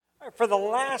For the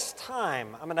last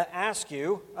time, I'm going to ask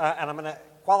you, and I'm going to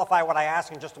qualify what I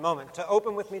ask in just a moment, to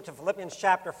open with me to Philippians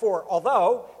chapter 4,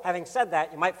 although, having said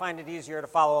that, you might find it easier to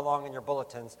follow along in your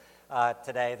bulletins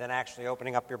today than actually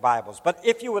opening up your Bibles. But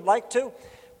if you would like to,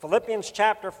 Philippians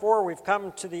chapter 4, we've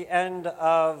come to the end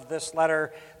of this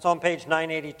letter. It's on page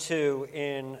 982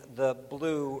 in the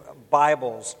blue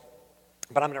Bibles.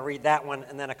 But I'm going to read that one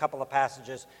and then a couple of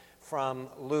passages from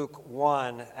Luke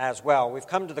 1 as well. We've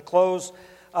come to the close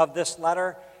of this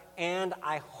letter, and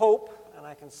I hope, and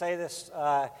I can say this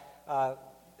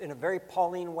in a very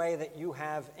Pauline way, that you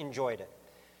have enjoyed it.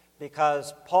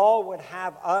 Because Paul would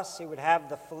have us, he would have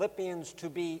the Philippians to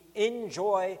be in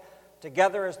joy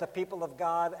together as the people of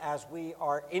God, as we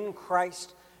are in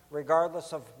Christ,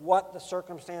 regardless of what the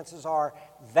circumstances are.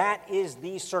 That is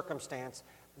the circumstance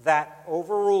that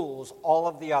overrules all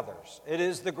of the others. It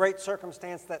is the great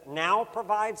circumstance that now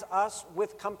provides us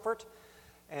with comfort,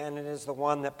 and it is the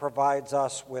one that provides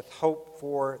us with hope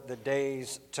for the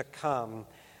days to come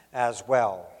as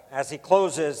well. As he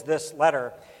closes this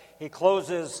letter, he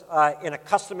closes in a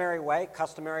customary way,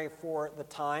 customary for the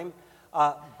time,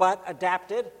 but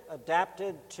adapted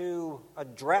to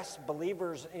address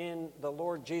believers in the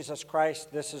Lord Jesus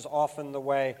Christ. This is often the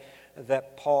way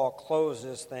that Paul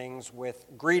closes things, with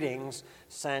greetings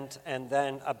sent and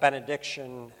then a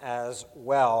benediction as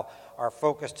well. Our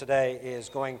focus today is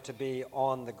going to be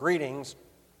on the greetings,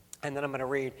 and then I'm going to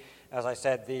read, as I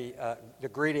said, the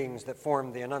greetings that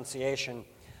form the Annunciation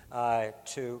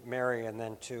to Mary and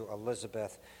then to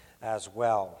Elizabeth as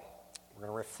well. We're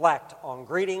going to reflect on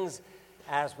greetings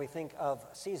as we think of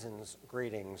season's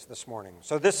greetings this morning.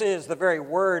 So this is the very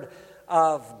word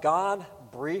of God,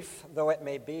 brief though it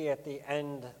may be at the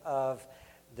end of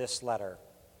this letter.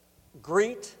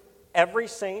 Greet every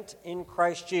saint in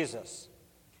Christ Jesus.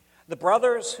 The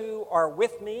brothers who are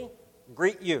with me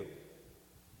greet you.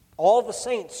 All the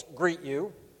saints greet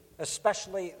you,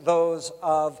 especially those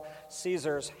of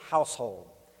Caesar's household.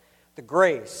 The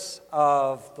grace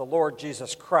of the Lord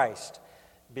Jesus Christ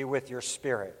be with your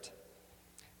spirit.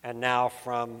 And now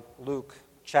from Luke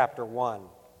chapter 1.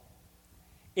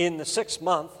 In the 6th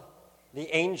month,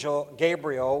 the angel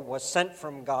Gabriel was sent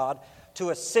from God to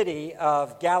a city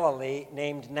of Galilee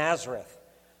named Nazareth,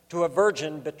 to a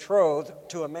virgin betrothed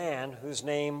to a man whose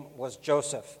name was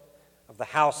Joseph, of the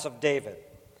house of David.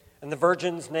 And the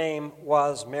virgin's name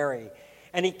was Mary.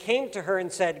 And he came to her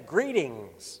and said,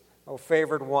 "Greetings, O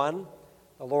favored one,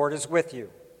 the Lord is with you."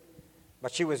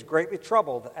 But she was greatly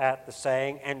troubled at the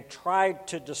saying and tried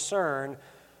to discern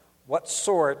what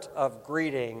sort of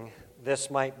greeting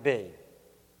this might be.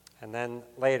 And then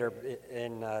later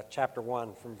in chapter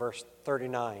 1 from verse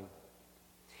 39.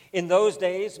 In those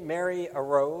days Mary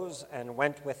arose and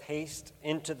went with haste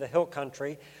into the hill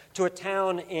country to a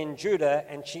town in Judah,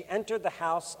 and she entered the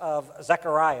house of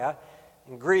Zechariah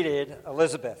and greeted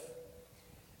Elizabeth.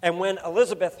 And when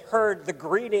Elizabeth heard the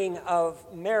greeting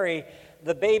of Mary,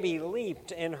 the baby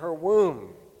leaped in her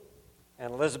womb.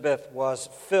 And Elizabeth was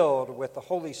filled with the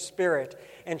Holy Spirit,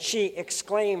 and she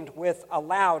exclaimed with a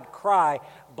loud cry,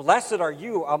 "Blessed are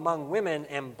you among women,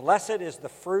 and blessed is the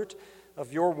fruit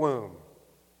of your womb.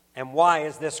 And why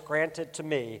is this granted to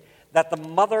me, that the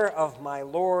mother of my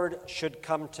Lord should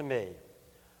come to me?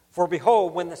 For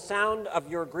behold, when the sound of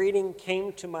your greeting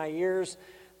came to my ears,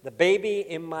 the baby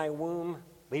in my womb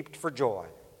leaped for joy."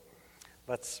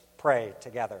 Let's pray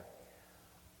together.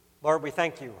 Lord, we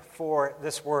thank you for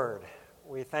this word.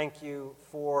 We thank you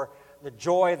for the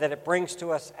joy that it brings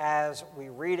to us as we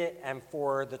read it, and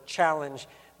for the challenge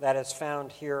that is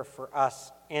found here for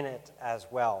us in it as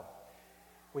well.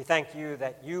 We thank you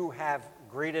that you have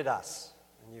greeted us,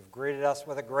 and you've greeted us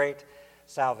with a great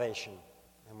salvation.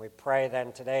 And we pray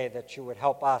then today that you would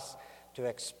help us to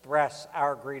express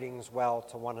our greetings well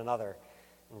to one another.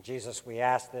 In Jesus, we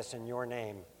ask this in your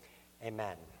name.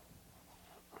 Amen.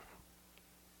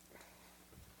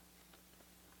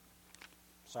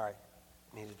 Sorry,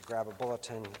 needed to grab a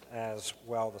bulletin as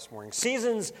well this morning.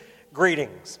 Season's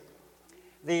greetings.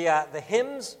 The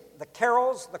hymns, the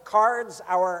carols, the cards,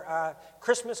 our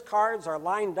Christmas cards are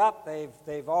lined up.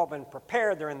 They've all been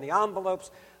prepared. They're in the envelopes.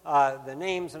 The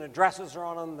names and addresses are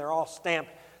on them. They're all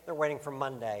stamped. They're waiting for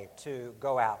Monday to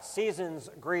go out. Season's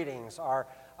greetings are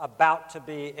about to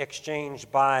be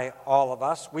exchanged by all of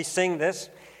us. We sing this,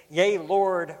 "Yea,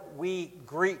 Lord, we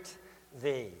greet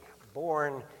thee,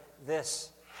 born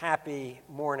this happy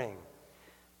morning."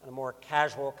 In a more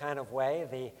casual kind of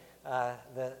way,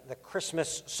 the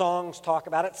Christmas songs talk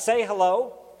about it. Say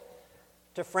hello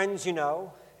to friends you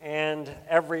know and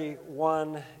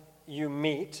everyone you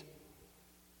meet.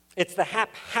 It's the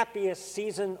happiest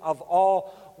season of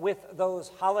all with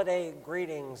those holiday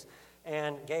greetings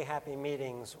and gay happy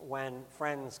meetings when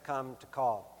friends come to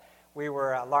call.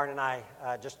 Lauren and I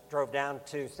just drove down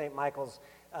to St. Michael's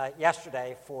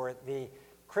yesterday for the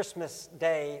Christmas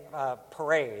Day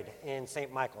parade in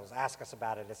St. Michael's. Ask us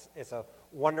about it. It's a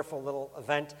wonderful little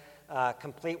event,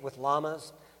 complete with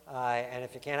llamas. And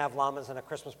if you can't have llamas in a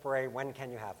Christmas parade, when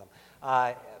can you have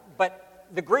them? But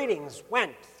the greetings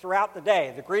went throughout the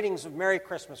day. The greetings of Merry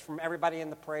Christmas from everybody in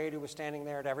the parade who was standing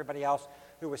there to everybody else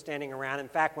who was standing around. In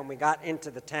fact, when we got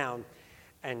into the town,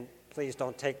 and please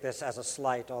don't take this as a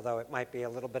slight, although it might be a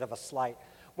little bit of a slight.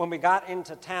 When we got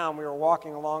into town, we were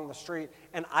walking along the street,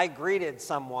 and I greeted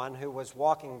someone who was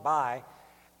walking by,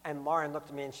 and Lauren looked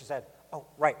at me and she said, "Oh,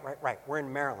 right. We're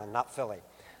in Maryland, not Philly."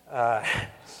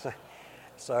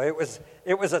 So it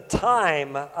was a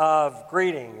time of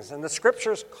greetings, and the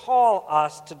Scriptures call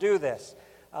us to do this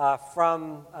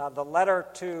from the letter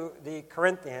to the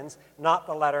Corinthians, not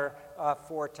the letter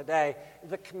for today.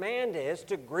 The command is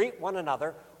to greet one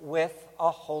another with a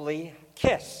holy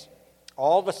kiss.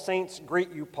 All the saints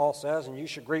greet you, Paul says, and you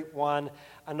should greet one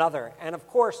another. And of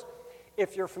course,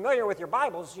 if you're familiar with your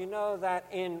Bibles, you know that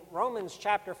in Romans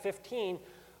chapter 15,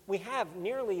 we have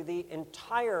nearly the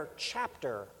entire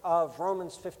chapter of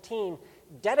Romans 15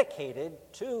 dedicated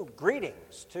to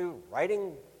greetings, to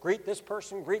writing, greet this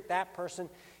person, greet that person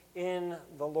in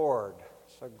the Lord.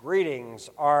 So greetings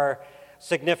are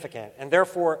significant. And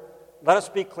therefore, let us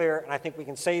be clear, and I think we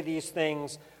can say these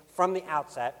things from the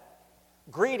outset.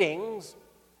 Greetings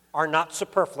are not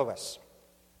superfluous.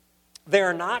 They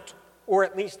are not, or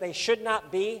at least they should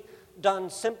not be, done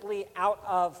simply out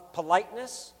of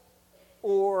politeness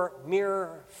or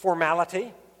mere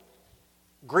formality.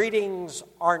 Greetings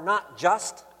are not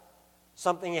just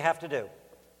something you have to do,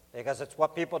 because it's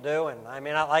what people do, and I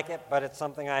may not like it, but it's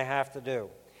something I have to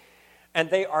do. And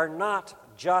they are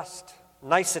not just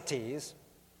niceties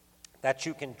that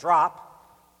you can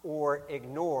drop or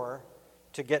ignore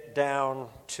to get down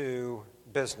to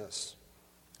business.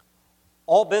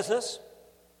 All business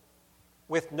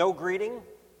with no greeting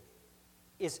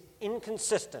is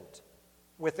inconsistent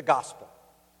with the gospel.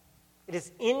 It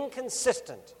is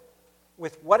inconsistent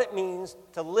with what it means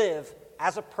to live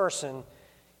as a person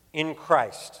in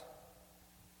Christ.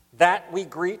 That we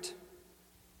greet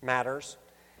matters.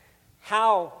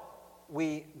 How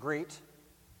we greet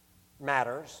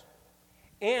matters.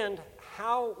 And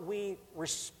how we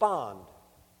respond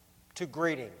to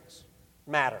greetings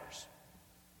matters.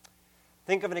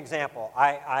 Think of an example.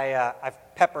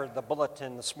 I've peppered the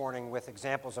bulletin this morning with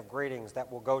examples of greetings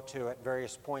that we'll go to at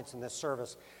various points in this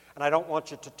service, and I don't want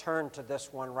you to turn to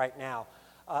this one right now.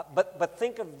 But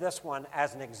think of this one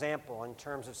as an example in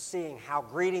terms of seeing how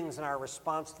greetings and our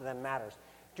response to them matters.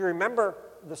 Do you remember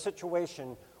the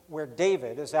situation where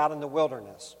David is out in the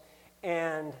wilderness,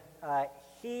 and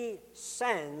he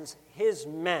sends his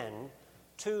men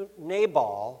to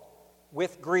Nabal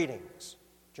with greetings?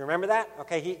 Do you remember that?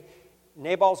 Okay,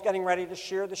 Nabal's getting ready to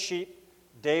shear the sheep.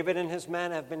 David and his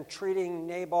men have been treating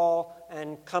Nabal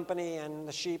and company and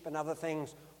the sheep and other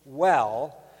things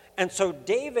well. And so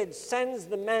David sends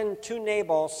the men to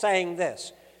Nabal saying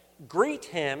this, "Greet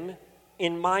him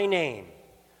in my name.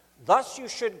 Thus you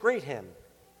should greet him.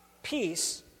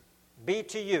 Peace be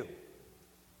to you."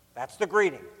 That's the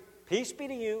greeting. Peace be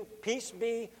to you. Peace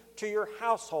be to your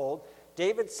household.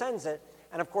 David sends it.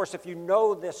 And of course, if you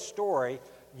know this story,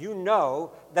 you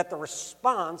know that the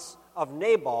response of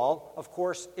Nabal, of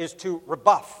course, is to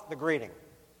rebuff the greeting.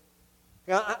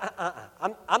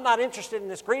 I'm not interested in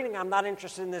this greeting. I'm not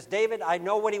interested in this David. I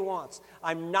know what he wants.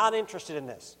 I'm not interested in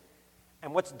this.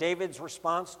 And what's David's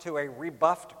response to a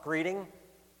rebuffed greeting? You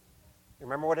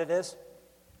remember what it is?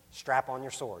 Strap on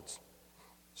your swords.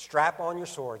 Strap on your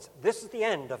swords. This is the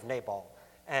end of Nabal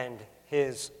and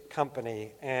his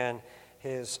company and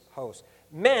his host.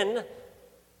 Men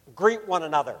greet one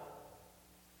another.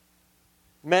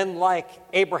 Men like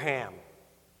Abraham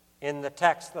in the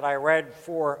text that I read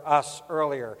for us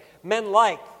earlier. Men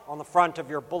like, on the front of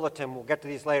your bulletin, we'll get to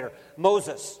these later,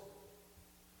 Moses.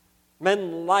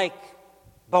 Men like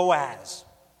Boaz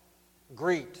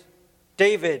greet.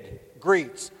 David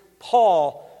greets.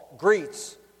 Paul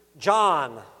greets.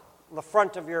 John, on the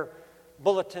front of your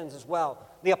bulletins as well.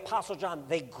 The Apostle John,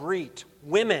 they greet.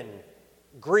 Women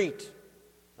greet.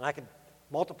 And I could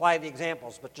multiply the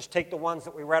examples, but just take the ones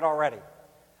that we read already.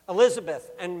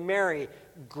 Elizabeth and Mary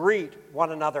greet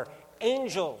one another.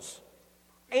 Angels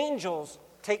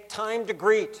take time to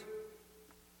greet.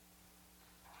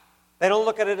 They don't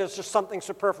look at it as just something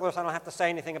superfluous. I don't have to say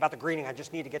anything about the greeting. I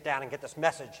just need to get down and get this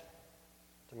message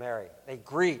to Mary. They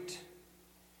greet.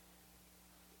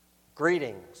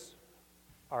 Greetings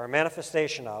are a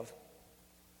manifestation of,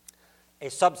 a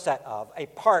subset of, a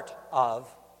part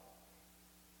of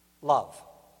love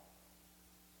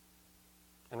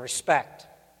and respect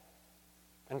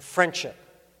and friendship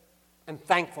and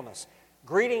thankfulness.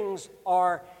 Greetings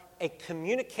are a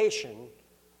communication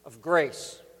of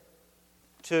grace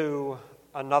to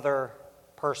another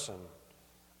person.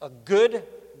 A good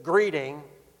greeting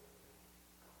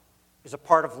is a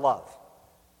part of love.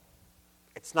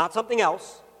 It's not something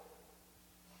else.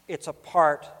 It's a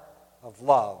part of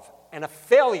love. And a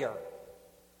failure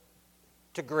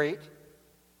to greet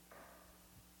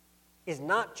is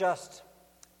not just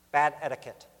bad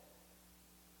etiquette,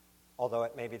 although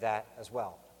it may be that as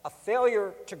well. A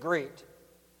failure to greet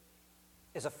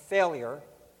is a failure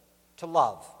to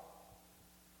love,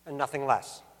 and nothing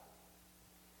less.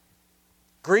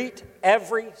 Greet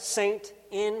every saint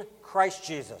in Christ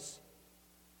Jesus.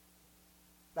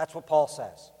 That's what Paul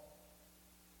says.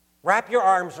 Wrap your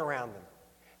arms around them.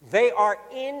 They are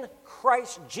in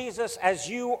Christ Jesus as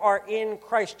you are in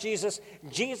Christ Jesus.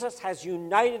 Jesus has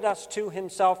united us to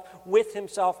himself, with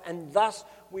himself, and thus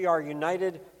we are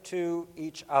united to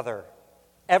each other.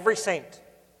 Every saint,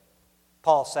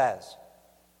 Paul says.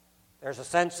 There's a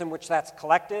sense in which that's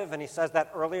collective, and he says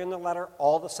that earlier in the letter,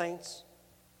 all the saints.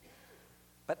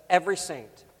 But every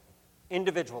saint,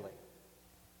 individually,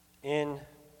 in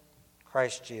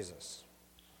Christ Jesus.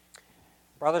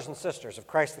 Brothers and sisters of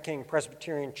Christ the King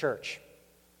Presbyterian Church,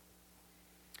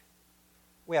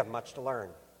 we have much to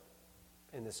learn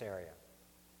in this area.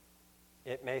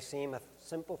 It may seem a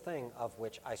simple thing of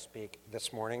which I speak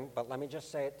this morning, but let me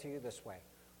just say it to you this way.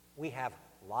 We have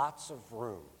lots of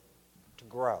room to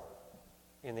grow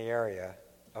in the area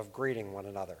of greeting one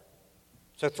another.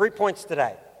 So 3 points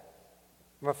today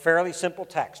from a fairly simple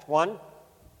text. 1,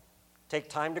 take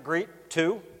time to greet.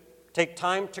 2, take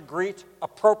time to greet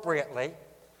appropriately.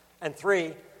 And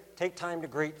 3, take time to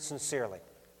greet sincerely.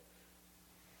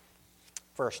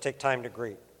 First, take time to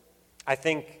greet. I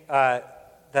think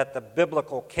that the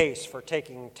biblical case for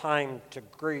taking time to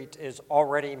greet is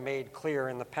already made clear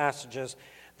in the passages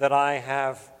that I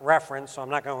have referenced, so I'm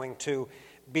not going to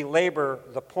belabor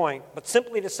the point, but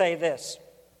simply to say this,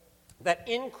 that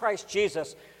in Christ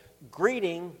Jesus,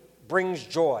 greeting brings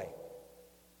joy.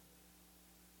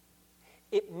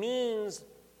 It means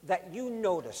that you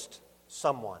noticed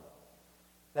someone.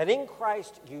 That in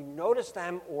Christ you noticed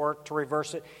them, or to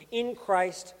reverse it, in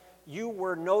Christ you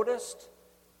were noticed,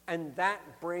 and that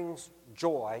brings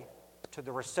joy to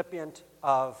the recipient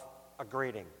of a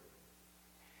greeting.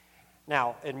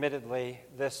 Now, admittedly,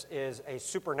 this is a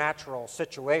supernatural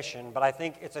situation, but I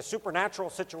think it's a supernatural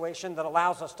situation that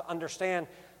allows us to understand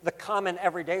the common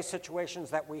everyday situations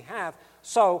that we have.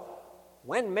 So,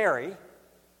 when Mary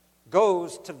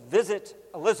goes to visit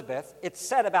Elizabeth, it's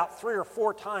said about 3 or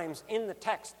 4 times in the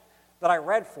text that I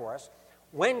read for us.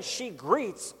 When she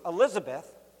greets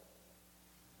Elizabeth,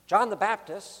 John the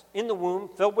Baptist, in the womb,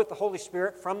 filled with the Holy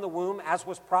Spirit from the womb, as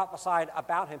was prophesied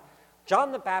about him,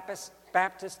 John the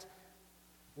Baptist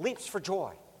leaps for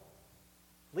joy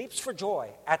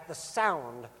at the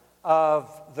sound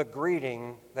of the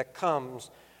greeting that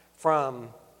comes from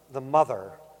the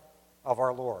mother of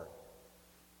our Lord.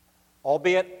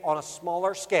 Albeit on a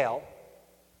smaller scale,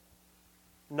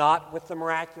 not with the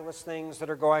miraculous things that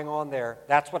are going on there.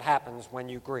 That's what happens when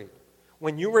you greet.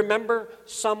 When you remember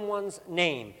someone's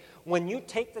name, when you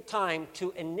take the time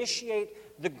to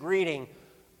initiate the greeting,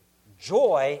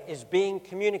 joy is being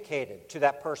communicated to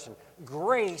that person.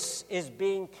 Grace is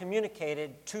being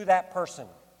communicated to that person.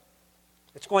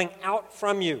 It's going out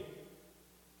from you.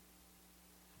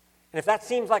 And if that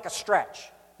seems like a stretch,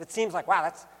 if it seems like, wow,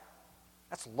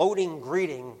 that's loading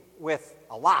greeting with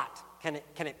a lot. Can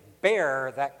it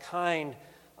bear that kind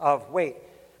of weight?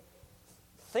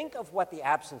 Think of what the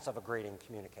absence of a greeting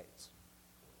communicates.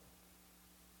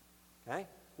 Okay?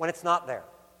 When it's not there.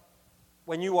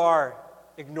 When you are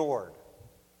ignored.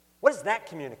 What does that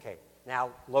communicate?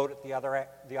 Now load it the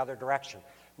other direction.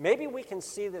 Maybe we can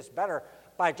see this better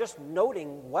by just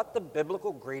noting what the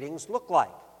biblical greetings look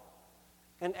like.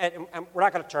 And we're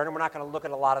not going to turn and we're not going to look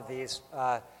at a lot of these,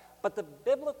 but the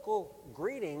biblical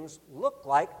greetings look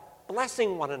like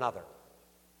blessing one another.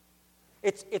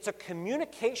 It's a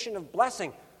communication of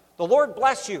blessing. The Lord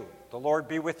bless you. The Lord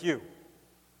be with you.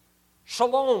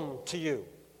 Shalom to you.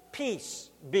 Peace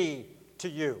be to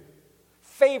you.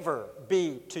 Favor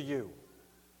be to you.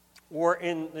 Or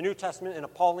in the New Testament, in a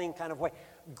Pauline kind of way,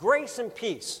 grace and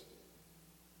peace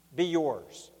be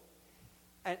yours.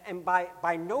 And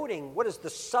by noting what is the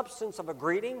substance of a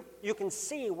greeting, you can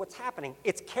see what's happening.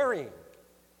 It's carrying.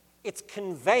 It's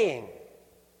conveying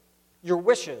your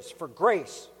wishes for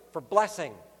grace, for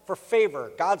blessing, for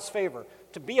favor, God's favor,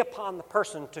 to be upon the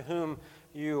person to whom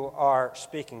you are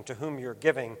speaking, to whom you're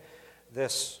giving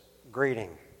this greeting.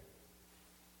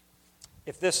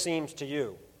 If this seems to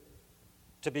you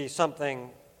to be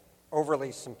something overly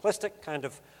simplistic, kind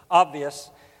of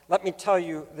obvious, let me tell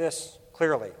you this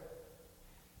clearly.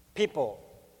 People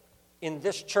in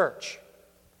this church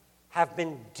have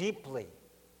been deeply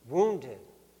wounded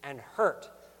and hurt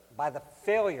by the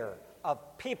failure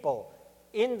of people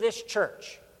in this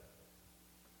church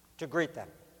to greet them.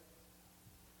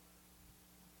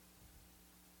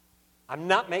 I'm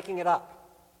not making it up.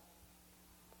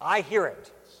 I hear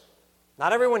it.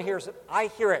 Not everyone hears it.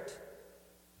 I hear it.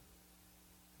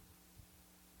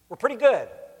 We're pretty good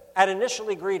at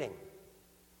initially greeting.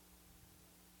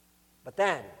 But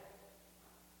then,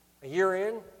 a year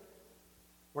in,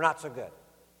 we're not so good.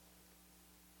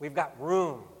 We've got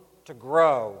room to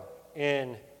grow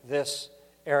in this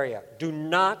area. Do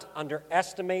not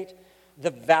underestimate the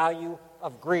value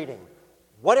of greeting.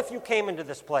 What if you came into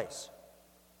this place?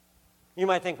 You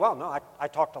might think, well, no, I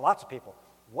talk to lots of people.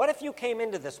 What if you came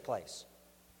into this place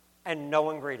and no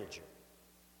one greeted you?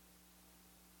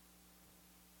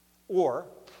 Or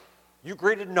you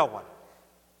greeted no one.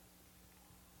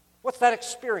 What's that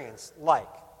experience like?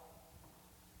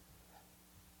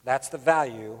 That's the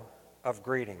value of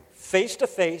greeting. Face to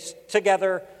face,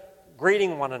 together,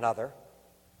 greeting one another.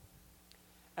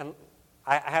 And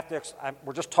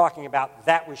we're just talking about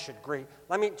that we should greet.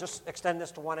 Let me just extend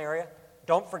this to one area.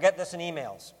 Don't forget this in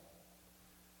emails.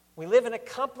 We live in a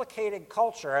complicated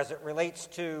culture as it relates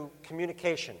to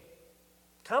communication.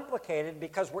 Complicated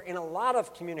because we're in a lot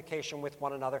of communication with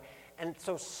one another, and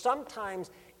so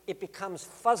sometimes it becomes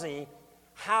fuzzy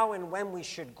how and when we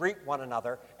should greet one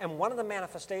another, and one of the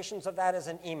manifestations of that is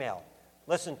an email.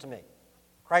 Listen to me.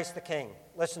 Christ the King,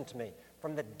 listen to me.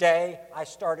 From the day I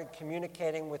started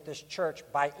communicating with this church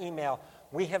by email,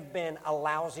 we have been a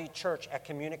lousy church at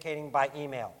communicating by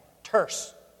email.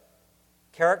 Terse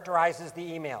characterizes the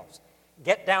emails.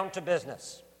 Get down to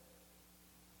business.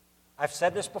 I've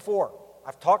said this before.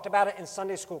 I've talked about it in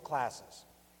Sunday school classes.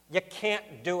 You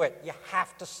can't do it. You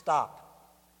have to stop.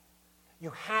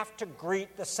 You have to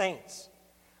greet the saints.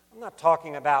 I'm not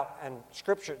talking about, and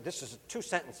Scripture, this is 2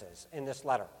 sentences in this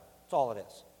letter. That's all it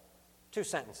is. 2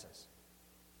 sentences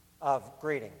of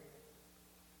greeting.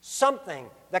 Something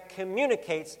that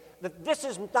communicates that this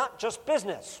is not just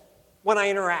business when I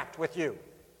interact with you,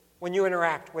 when you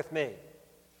interact with me.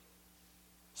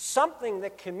 Something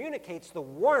that communicates the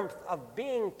warmth of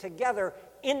being together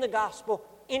in the gospel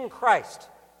in Christ.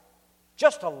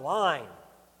 Just a line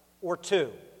or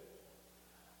two.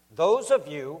 Those of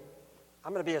you,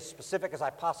 I'm going to be as specific as I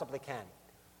possibly can.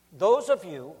 Those of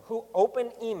you who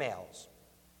open emails,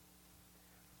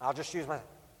 I'll just use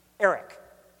Eric,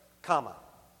 comma,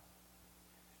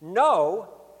 know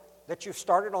that you've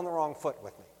started on the wrong foot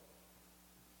with me.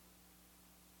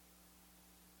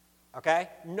 Okay?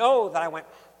 Know that I went,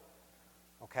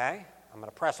 okay, I'm going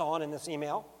to press on in this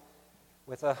email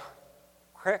with a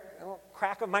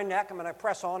crack of my neck. I'm going to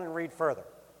press on and read further.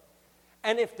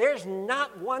 And if there's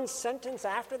not one sentence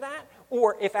after that,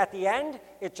 or if at the end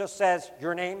it just says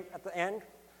your name at the end,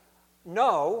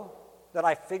 know that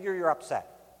I figure you're upset.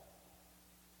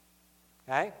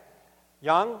 Okay?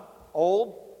 Young,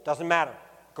 old, doesn't matter.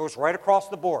 Goes right across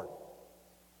the board.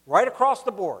 Right across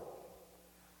the board.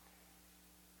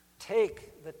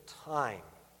 Take the time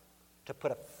to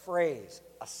put a phrase,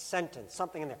 a sentence,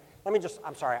 something in there.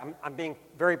 I'm being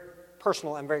very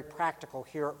personal and very practical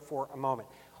here for a moment.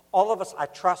 All of us, I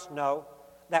trust, know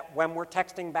that when we're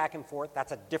texting back and forth,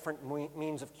 that's a different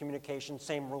means of communication.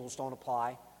 Same rules don't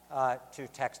apply to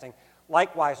texting.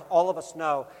 Likewise, all of us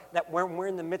know that when we're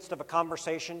in the midst of a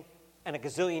conversation and a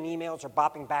gazillion emails are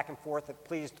bopping back and forth, that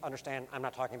please understand, I'm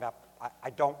not talking about,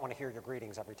 I don't want to hear your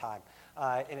greetings every time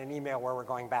in an email where we're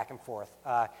going back and forth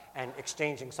and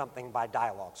exchanging something by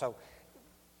dialogue. So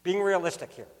being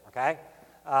realistic here, okay?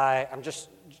 I'm just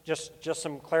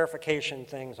some clarification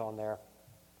things on there.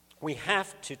 We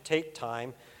have to take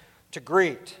time to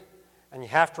greet. And you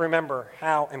have to remember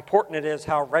how important it is,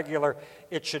 how regular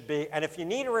it should be. And if you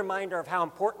need a reminder of how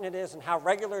important it is and how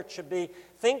regular it should be,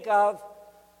 think of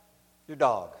your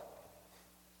dog.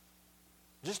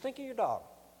 Just think of your dog.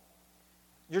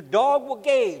 Your dog will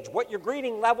gauge what your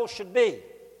greeting level should be.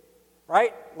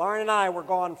 Right? Lauren and I were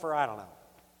gone for,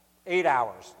 8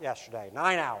 hours yesterday,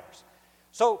 9 hours.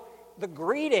 So the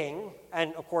greeting,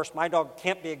 and of course my dog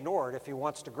can't be ignored if he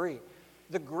wants to greet,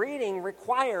 the greeting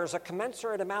requires a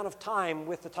commensurate amount of time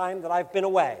with the time that I've been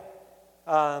away,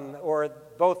 or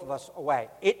both of us away.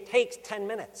 It takes 10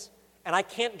 minutes, and I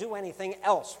can't do anything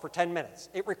else for 10 minutes.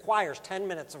 It requires 10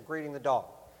 minutes of greeting the dog.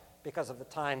 because of the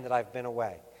time that I've been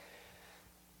away.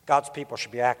 God's people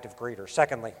should be active greeters.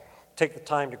 Secondly, take the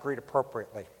time to greet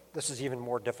appropriately. This is even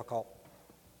more difficult.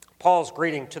 Paul's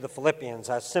greeting to the Philippians,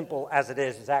 as simple as it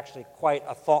is actually quite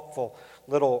a thoughtful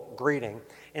little greeting.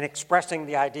 In expressing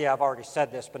the idea, I've already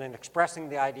said this, but in expressing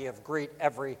the idea of greet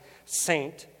every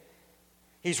saint,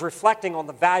 he's reflecting on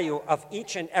the value of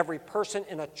each and every person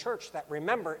in a church that,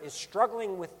 remember, is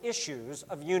struggling with issues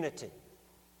of unity,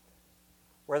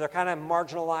 where they're kind of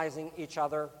marginalizing each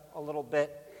other a little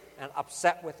bit and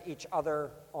upset with each other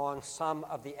on some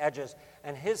of the edges.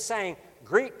 And his saying,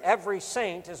 greet every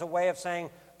saint, is a way of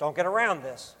saying, don't get around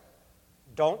this.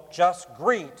 Don't just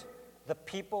greet the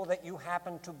people that you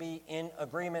happen to be in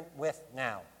agreement with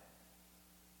now.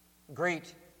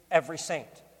 Greet every saint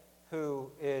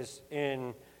who is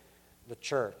in the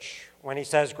church. When he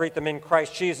says greet them in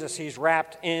Christ Jesus, he's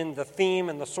wrapped in the theme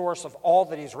and the source of all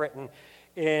that he's written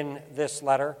in this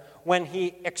letter. When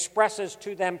he expresses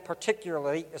to them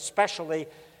particularly, especially,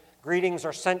 greetings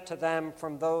are sent to them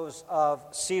from those of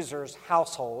Caesar's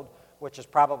household, which is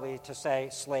probably to say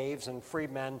slaves and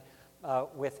freedmen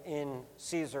within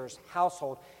Caesar's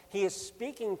household. He is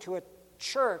speaking to a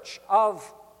church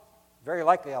of, very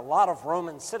likely, a lot of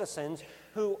Roman citizens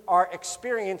who are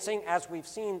experiencing, as we've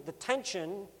seen, the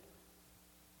tension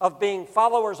of being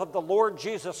followers of the Lord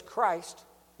Jesus Christ,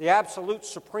 the absolute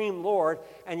supreme Lord,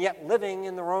 and yet living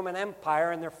in the Roman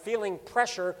Empire, and they're feeling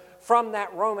pressure from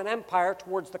that Roman Empire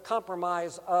towards the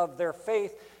compromise of their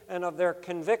faith and of their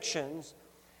convictions.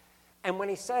 And when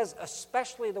he says,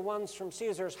 especially the ones from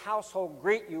Caesar's household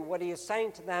greet you, what he is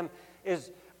saying to them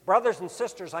is, brothers and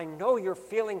sisters, I know you're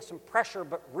feeling some pressure,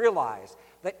 but realize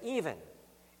that even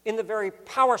in the very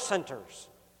power centers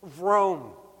of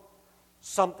Rome,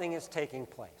 something is taking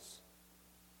place.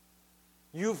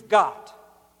 You've got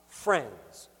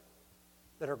friends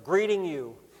that are greeting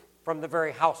you from the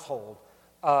very household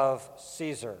of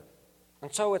Caesar.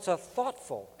 And so it's a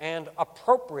thoughtful and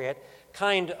appropriate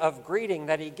kind of greeting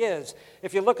that he gives.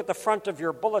 If you look at the front of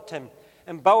your bulletin,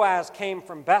 and Boaz came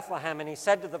from Bethlehem, and he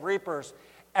said to the reapers,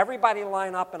 everybody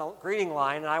line up in a greeting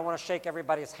line, and I want to shake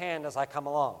everybody's hand as I come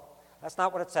along. That's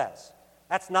not what it says.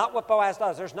 That's not what Boaz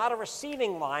does. There's not a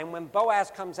receiving line when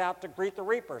Boaz comes out to greet the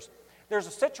reapers. There's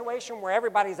a situation where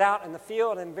everybody's out in the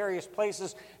field in various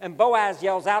places, and Boaz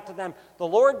yells out to them, the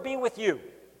Lord be with you.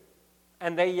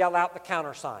 And they yell out the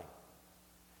countersign.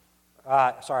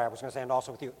 And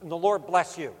also with you. And the Lord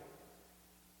bless you.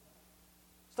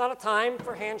 It's not a time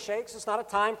for handshakes. It's not a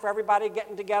time for everybody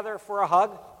getting together for a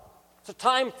hug. It's a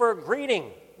time for a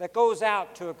greeting that goes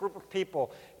out to a group of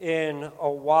people in a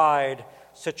wide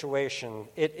situation.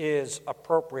 It is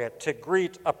appropriate. To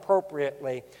greet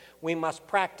appropriately, we must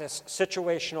practice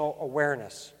situational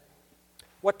awareness.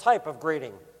 What type of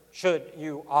greeting should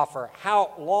you offer?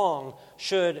 How long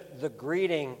should the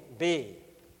greeting be?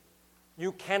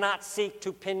 You cannot seek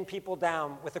to pin people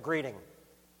down with a greeting.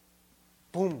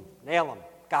 Boom, nail them,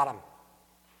 got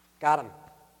them.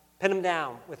 Pin them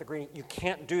down with a greeting. You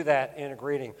can't do that in a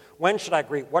greeting. When should I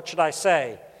greet? What should I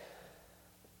say?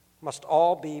 Must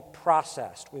all be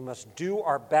processed. We must do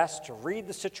our best to read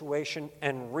the situation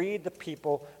and read the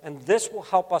people, and this will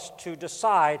help us to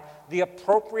decide the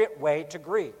appropriate way to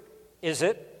greet. Is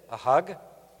it a hug?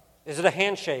 Is it a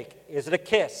handshake? Is it a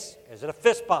kiss? Is it a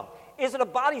fist bump? Is it a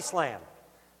body slam?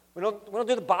 We don't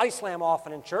do the body slam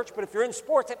often in church, but if you're in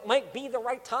sports, it might be the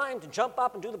right time to jump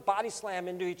up and do the body slam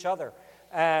into each other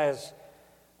as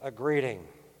a greeting.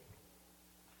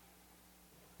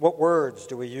 What words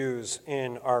do we use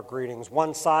in our greetings?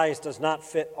 One size does not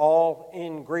fit all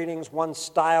in greetings. One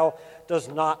style does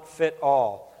not fit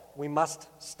all. We must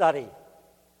study.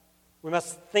 We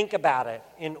must think about it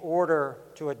in order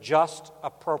to adjust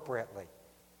appropriately.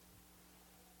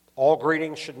 All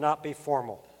greetings should not be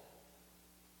formal.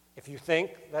 If you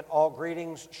think that all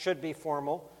greetings should be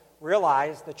formal,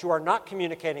 realize that you are not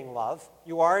communicating love.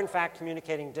 You are, in fact,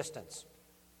 communicating distance.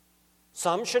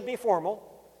 Some should be formal,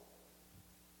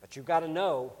 but you've got to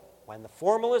know when the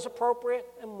formal is appropriate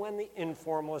and when the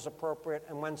informal is appropriate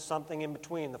and when something in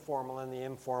between the formal and the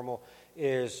informal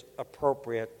is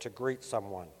appropriate to greet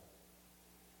someone.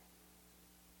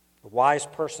 The wise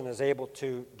person is able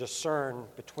to discern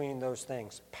between those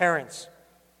things. Parents,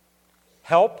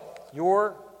 help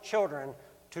your children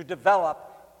to develop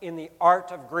in the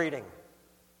art of greeting.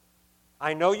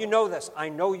 I know you know this. I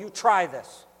know you try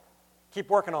this. Keep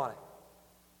working on it.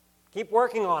 Keep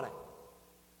working on it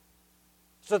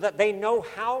so that they know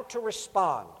how to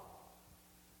respond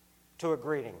to a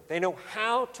greeting. They know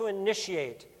how to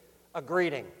initiate a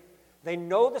greeting. They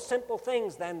know the simple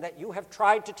things then that you have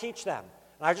tried to teach them.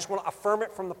 And I just want to affirm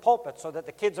it from the pulpit so that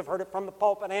the kids have heard it from the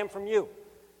pulpit and from you.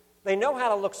 They know how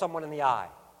to look someone in the eye.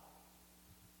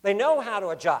 They know how to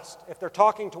adjust if they're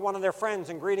talking to one of their friends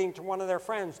and greeting to one of their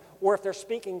friends, or if they're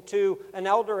speaking to an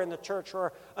elder in the church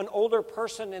or an older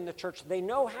person in the church. They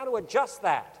know how to adjust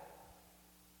that,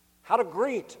 how to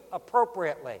greet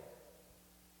appropriately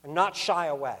and not shy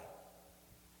away.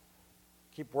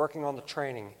 Keep working on the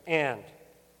training. And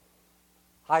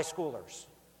high schoolers,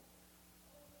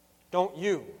 don't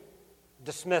you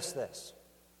dismiss this.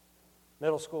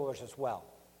 Middle schoolers as well.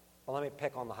 But let me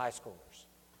pick on the high schoolers.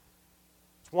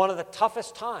 It's one of the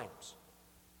toughest times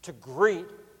to greet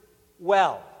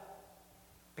well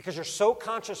because you're so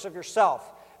conscious of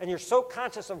yourself and you're so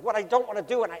conscious of what I don't want to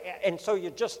do, and so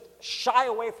you just shy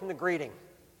away from the greeting.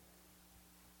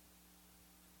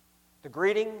 The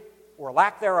greeting, or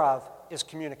lack thereof, is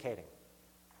communicating.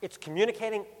 It's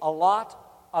communicating a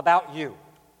lot about you.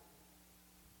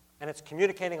 And it's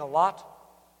communicating a lot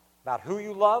about who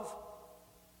you love,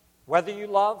 whether you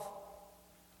love,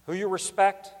 who you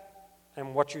respect,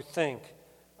 and what you think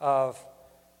of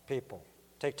people.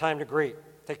 Take time to greet.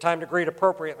 Take time to greet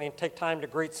appropriately, and take time to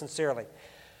greet sincerely.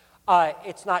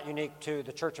 It's not unique to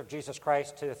the Church of Jesus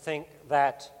Christ to think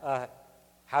that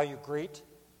how you greet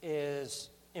is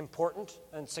important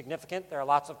and significant. There are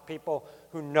lots of people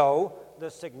who know the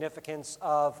significance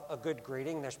of a good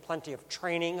greeting. There's plenty of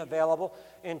training available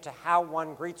into how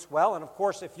one greets well. And of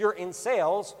course, if you're in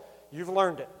sales, you've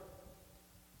learned it.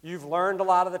 You've learned a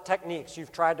lot of the techniques.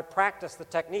 You've tried to practice the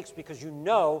techniques because you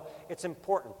know it's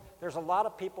important. There's a lot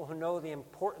of people who know the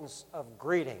importance of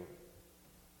greeting.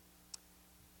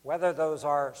 Whether those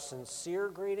are sincere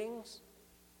greetings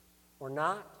or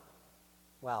not,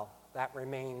 well, that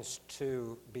remains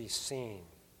to be seen.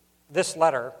 This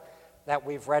letter that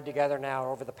we've read together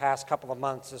now over the past couple of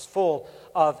months is full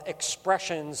of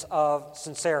expressions of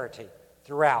sincerity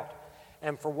throughout.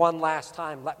 And for one last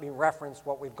time, let me reference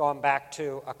what we've gone back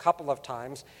to a couple of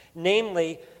times.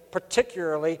 Namely,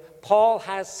 particularly, Paul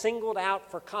has singled out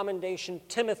for commendation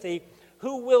Timothy,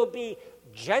 who will be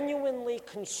genuinely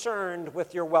concerned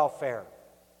with your welfare.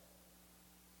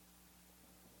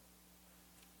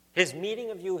 His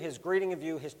meeting of you, his greeting of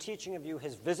you, his teaching of you,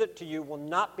 his visit to you will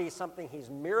not be something he's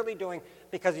merely doing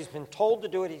because he's been told to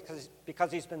do it,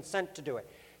 because he's been sent to do it.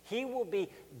 He will be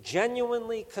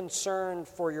genuinely concerned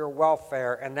for your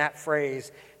welfare, and that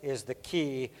phrase is the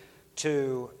key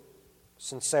to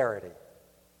sincerity.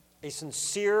 A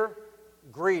sincere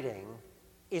greeting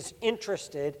is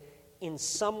interested in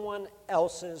someone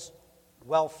else's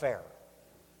welfare.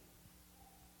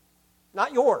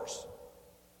 Not yours.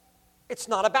 It's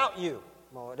not about you.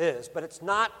 Well, it is, but it's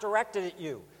not directed at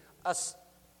you. A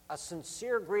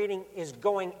sincere greeting is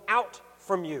going out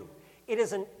from you. It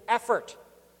is an effort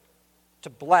to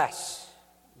bless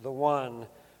the one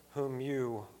whom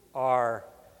you are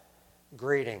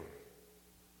greeting.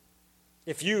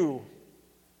 If you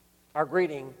are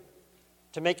greeting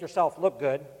to make yourself look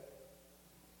good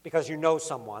because you know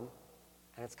someone,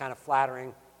 and it's kind of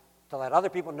flattering to let other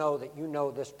people know that you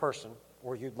know this person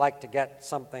or you'd like to get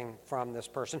something from this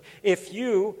person. If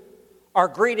you are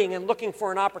greeting and looking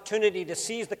for an opportunity to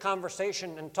seize the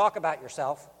conversation and talk about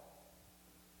yourself,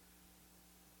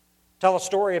 tell a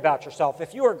story about yourself.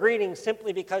 If you are greeting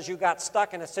simply because you got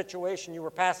stuck in a situation, you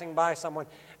were passing by someone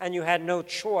and you had no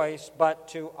choice but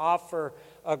to offer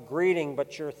a greeting,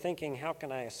 but you're thinking, how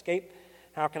can I escape?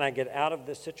 How can I get out of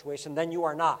this situation? Then you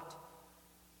are not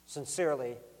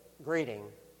sincerely greeting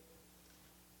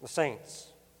the saints.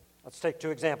 Let's take two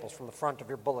examples from the front of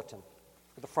your bulletin.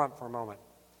 Look at the front for a moment.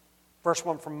 First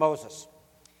one from Moses.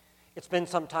 It's been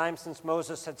some time since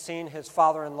Moses had seen his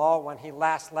father-in-law. When he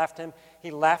last left him, he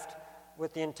left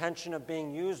with the intention of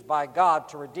being used by God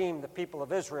to redeem the people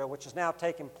of Israel, which is now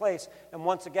taking place. And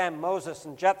once again, Moses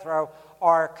and Jethro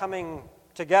are coming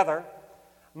together.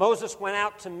 Moses went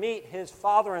out to meet his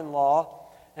father-in-law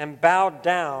and bowed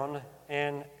down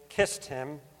and kissed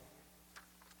him.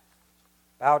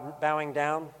 Bowing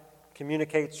down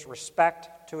communicates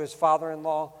respect to his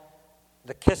father-in-law.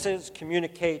 The kisses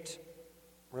communicate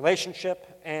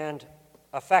relationship and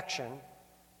affection.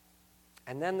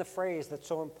 And then the phrase that's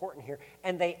so important here,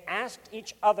 and they asked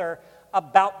each other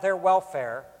about their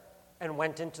welfare and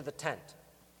went into the tent.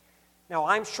 Now,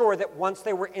 I'm sure that once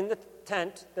they were in the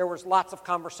tent, there was lots of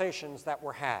conversations that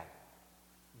were had.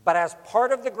 But as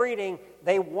part of the greeting,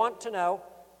 they want to know,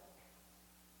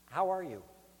 how are you?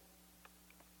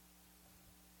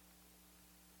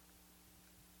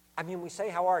 I mean, we say,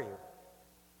 how are you?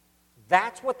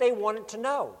 That's what they wanted to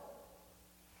know.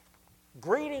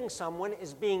 Greeting someone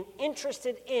is being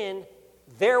interested in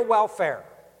their welfare.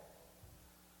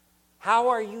 How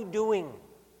are you doing?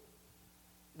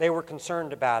 They were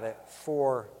concerned about it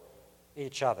for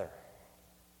each other.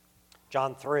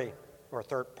 John 3, or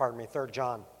 3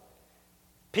 John.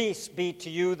 Peace be to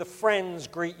you. The friends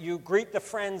greet you. Greet the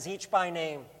friends each by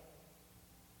name.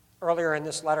 Earlier in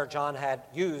this letter, John had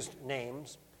used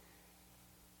names.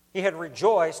 He had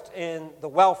rejoiced in the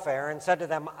welfare and said to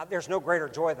them, there's no greater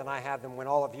joy than I have than when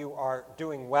all of you are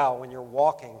doing well, when you're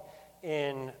walking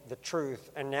in the truth.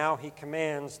 And now he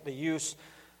commands the use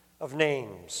of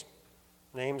names.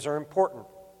 Names are important,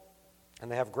 and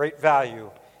they have great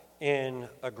value in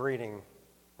a greeting.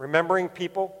 Remembering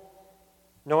people,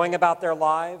 knowing about their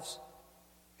lives,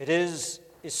 it is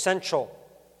essential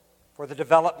for the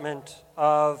development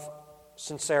of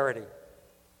sincerity.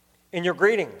 In your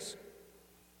greetings,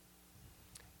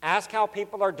 ask how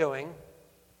people are doing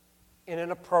in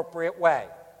an appropriate way.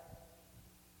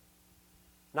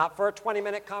 Not for a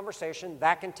 20-minute conversation,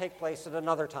 that can take place at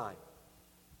another time.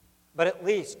 But at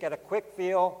least get a quick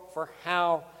feel for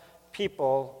how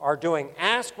people are doing.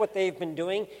 Ask what they've been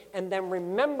doing, and then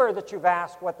remember that you've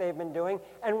asked what they've been doing,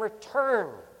 and return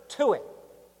to it.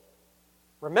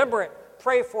 Remember it,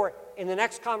 pray for it. In the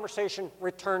next conversation,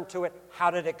 return to it.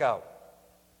 How did it go?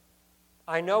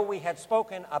 I know we had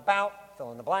spoken about,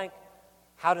 fill in the blank,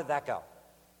 how did that go?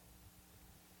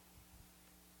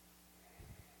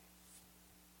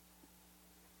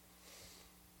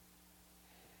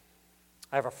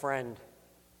 I have a friend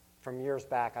from years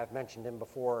back. I've mentioned him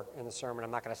before in the sermon.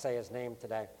 I'm not going to say his name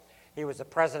today. He was the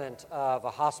president of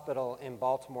a hospital in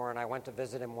Baltimore, and I went to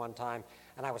visit him one time,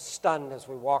 and I was stunned as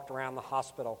we walked around the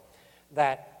hospital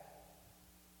that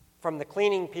from the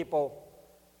cleaning people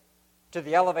to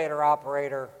the elevator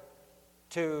operator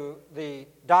to the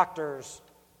doctors,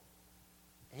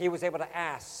 he was able to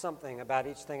ask something about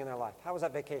each thing in their life. How was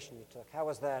that vacation you took?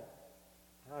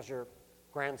 How's your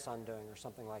grandson doing, or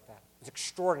something like that? It's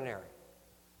extraordinary.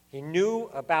 He knew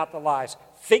about the lives.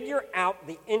 Figure out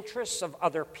the interests of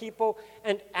other people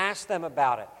and ask them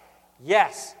about it.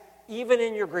 Yes, even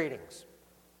in your greetings.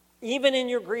 Even in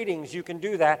your greetings, you can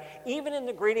do that. Even in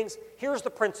the greetings, here's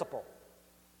the principle.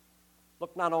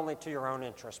 Look not only to your own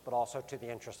interests, but also to the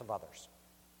interests of others.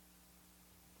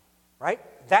 Right?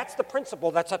 That's the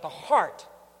principle that's at the heart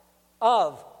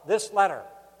of this letter.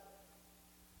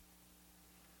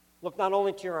 Look not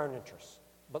only to your own interests,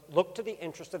 but look to the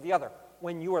interest of the other.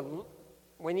 When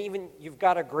even you've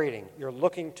got a greeting, you're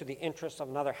looking to the interest of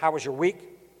another. How was your week?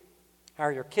 How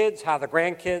are your kids? How are the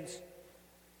grandkids?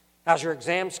 How's your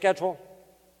exam schedule?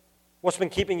 What's been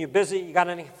keeping you busy? You got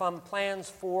any fun plans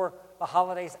for the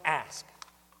holidays? Ask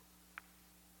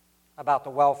about the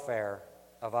welfare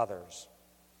of others.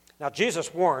 Now,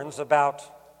 Jesus warns about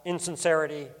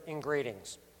insincerity in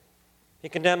greetings. He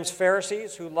condemns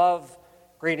Pharisees who love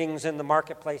greetings in the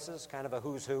marketplaces, kind of a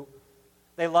who's who.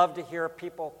 They love to hear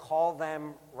people call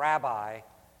them rabbi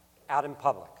out in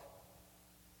public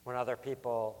when other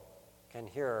people can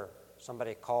hear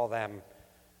somebody call them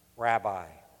rabbi.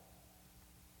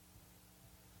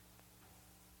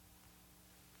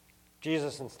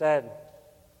 Jesus instead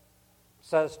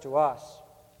says to us,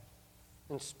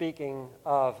 in speaking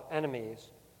of enemies,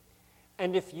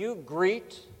 and if you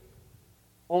greet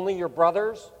only your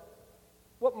brothers,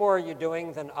 what more are you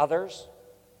doing than others?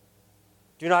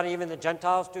 Do not even the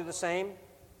Gentiles do the same?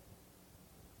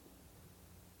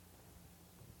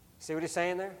 See what he's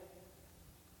saying there?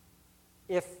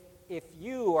 If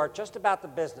you are just about the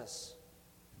business,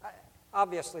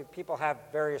 obviously people have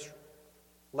various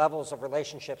levels of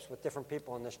relationships with different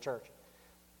people in this church.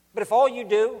 But if all you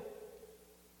do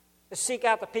is seek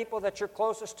out the people that you're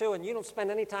closest to and you don't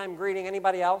spend any time greeting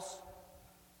anybody else,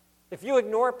 if you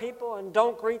ignore people and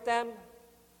don't greet them,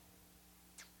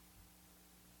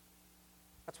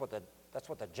 that's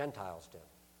what the Gentiles do.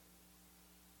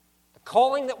 The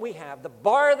calling that we have, the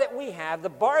bar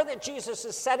that Jesus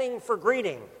is setting for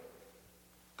greeting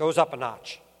goes up a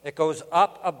notch. It goes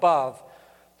up above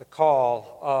the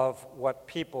call of what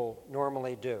people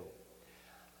normally do.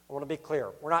 I want to be clear.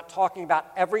 We're not talking about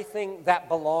everything that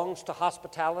belongs to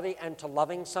hospitality and to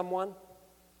loving someone,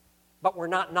 but we're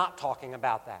not talking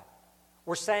about that.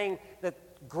 We're saying that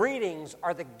greetings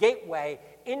are the gateway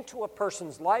into a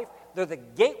person's life. They're the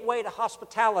gateway to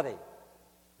hospitality.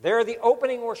 They're the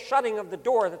opening or shutting of the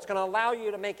door that's going to allow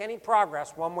you to make any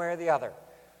progress one way or the other.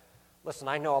 Listen,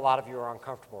 I know a lot of you are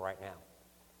uncomfortable right now.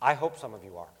 I hope some of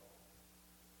you are.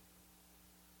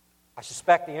 I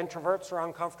suspect the introverts are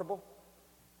uncomfortable.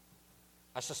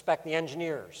 I suspect the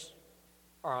engineers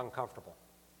are uncomfortable.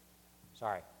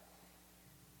 Sorry.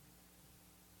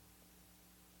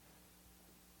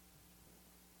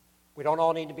 We don't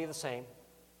all need to be the same.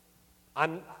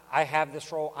 I have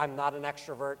this role. I'm not an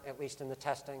extrovert, at least in the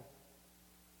testing.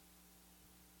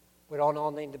 We don't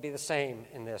all need to be the same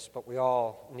in this, but we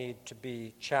all need to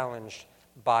be challenged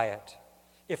by it.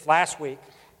 If last week,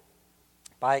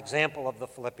 by example of the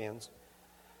Philippians,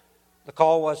 the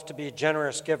call was to be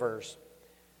generous givers,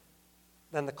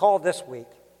 then the call this week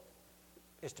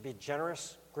is to be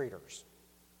generous greeters.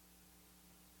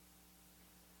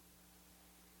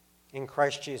 In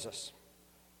Christ Jesus.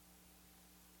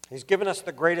 He's given us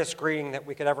the greatest greeting that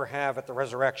we could ever have at the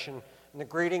resurrection, and the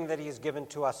greeting that he has given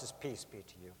to us is peace be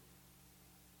to you.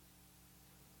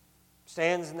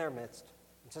 Stands in their midst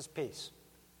and says, peace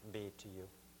be to you.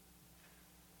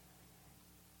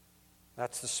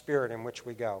 That's the spirit in which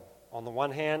we go. On the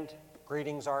one hand,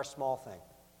 greetings are a small thing.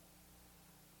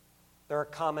 They're a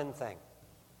common thing.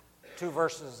 2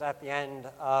 verses at the end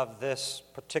of this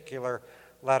particular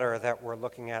letter that we're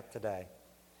looking at today.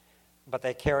 But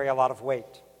they carry a lot of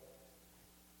weight.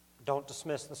 Don't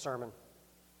dismiss the sermon.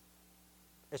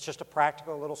 It's just a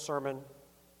practical little sermon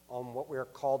on what we are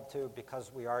called to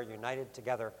because we are united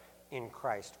together in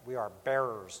Christ. We are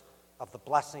bearers of the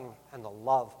blessing and the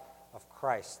love of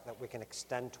Christ that we can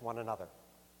extend to one another.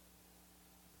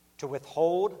 To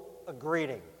withhold a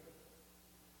greeting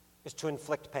is to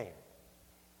inflict pain.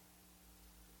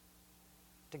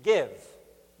 To give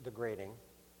the greeting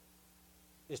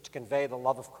is to convey the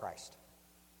love of Christ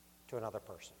to another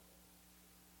person.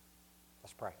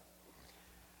 Let's pray.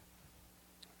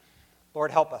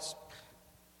 Lord, help us.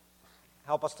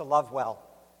 Help us to love well.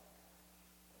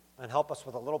 And help us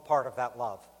with a little part of that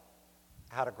love,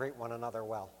 how to greet one another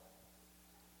well.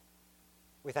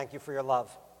 We thank you for your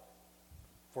love,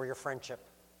 for your friendship,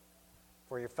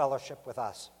 for your fellowship with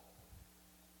us.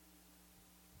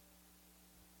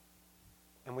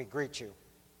 And we greet you,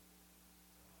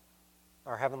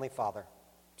 our Heavenly Father,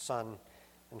 Son,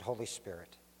 and Holy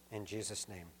Spirit. In Jesus'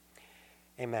 name,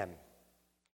 amen.